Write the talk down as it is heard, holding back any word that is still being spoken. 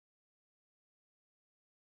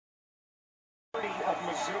of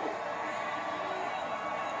Missouri.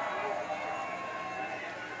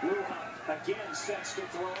 Again sets to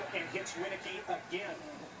throw and hits Winnicky again.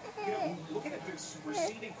 You know, looking at this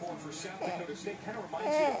receiving corps for South Dakota State kind of reminds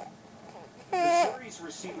you of Missouri's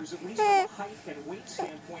receivers, at least from a height and weight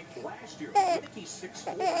standpoint last year. Winnicky's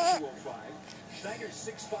 6'4", 205. Schneider's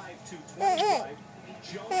 6'5", 225.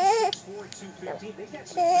 Jones 6'4", 215. They got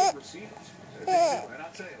some good receivers. And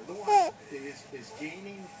I'll tell you, Luan is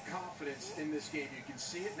gaining confidence in this game. You can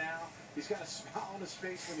see it now. He's got a smile on his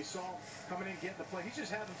face when he saw him coming in, getting the play. He's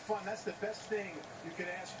just having fun. That's the best thing you can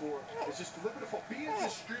ask for. It's just deliver the ball. Be a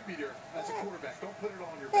distributor as a quarterback. Don't put it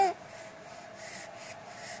on your back.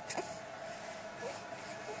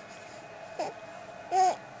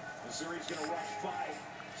 Missouri's going to rush 5.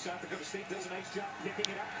 South Dakota State does a nice job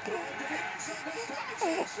picking it up.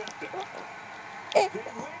 They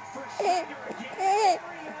went for Schneider again.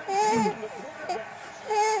 The quarterback.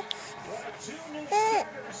 Two new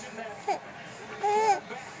starters in that quarterback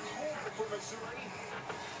core for Missouri.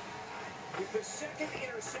 With the second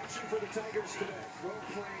interception for the Tigers today. Well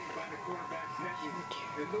played by the quarterback, Penny.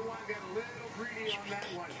 And Luan got a little greedy on that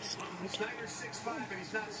one. Snyder's 6'5", and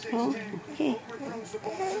he's not 6'10". Overthrows the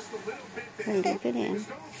ball just a little bit there. He was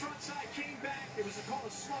going front side, came back. It was called a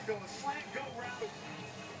sluggo, a slant go route.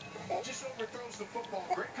 Just overthrows the football.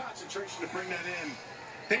 Great concentration to bring that in.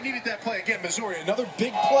 They needed that play. Again, Missouri, another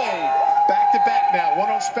big play. Back-to-back now. One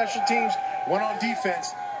on special teams, one on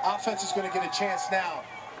defense. Offense is going to get a chance now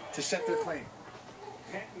to set their claim.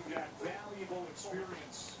 Penton got valuable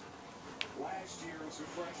experience last year as a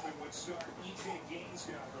freshman would start. E.J. Gaines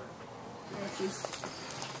got hurt.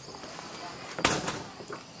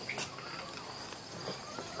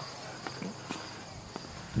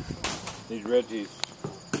 These Reggies.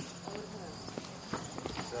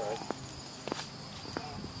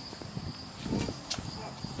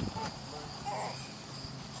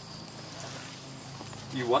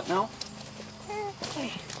 You what now?